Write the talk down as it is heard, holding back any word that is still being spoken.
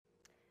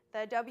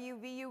The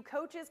WVU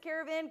Coaches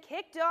Caravan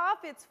kicked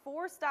off its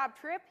four-stop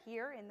trip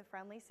here in the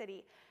Friendly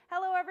City.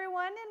 Hello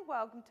everyone and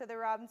welcome to the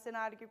Robinson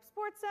Auto Group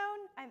Sports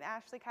Zone. I'm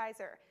Ashley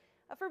Kaiser.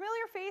 A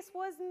familiar face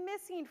was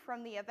missing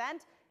from the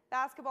event.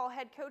 Basketball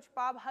head coach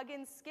Bob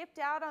Huggins skipped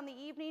out on the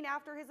evening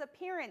after his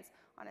appearance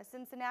on a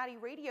Cincinnati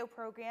radio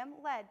program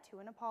led to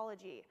an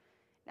apology.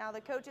 Now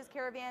the Coaches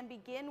Caravan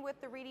begin with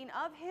the reading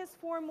of his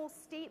formal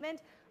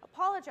statement,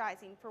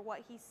 apologizing for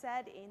what he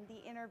said in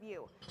the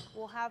interview.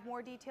 We'll have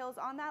more details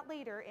on that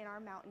later in our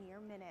Mountaineer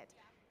Minute.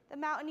 The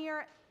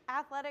Mountaineer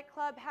Athletic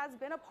Club has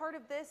been a part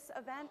of this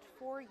event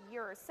for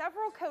years.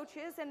 Several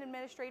coaches and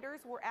administrators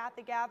were at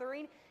the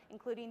gathering,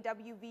 including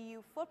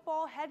WVU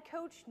football head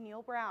coach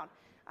Neil Brown.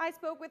 I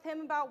spoke with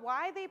him about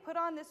why they put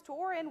on this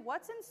tour and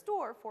what's in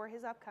store for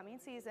his upcoming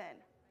season.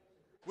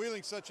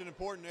 Wheeling's such an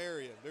important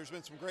area. There's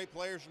been some great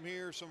players from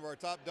here, some of our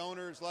top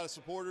donors, a lot of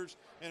supporters,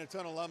 and a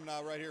ton of alumni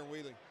right here in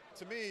Wheeling.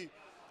 To me,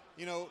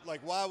 you know,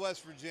 like why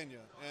West Virginia?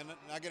 And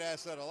I get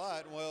asked that a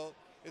lot. Well,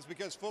 it's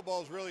because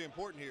football is really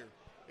important here.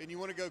 And you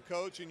want to go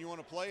coach and you want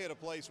to play at a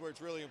place where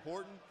it's really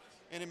important,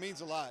 and it means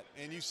a lot.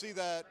 And you see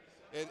that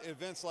at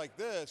events like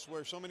this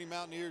where so many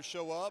Mountaineers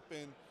show up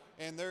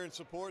and they're in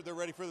support. They're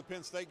ready for the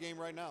Penn State game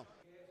right now.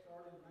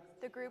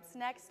 The group's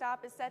next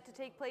stop is set to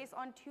take place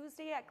on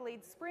Tuesday at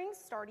Glade Springs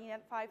starting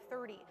at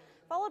 5:30,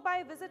 followed by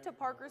a visit to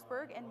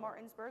Parkersburg and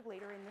Martinsburg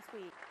later in this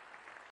week.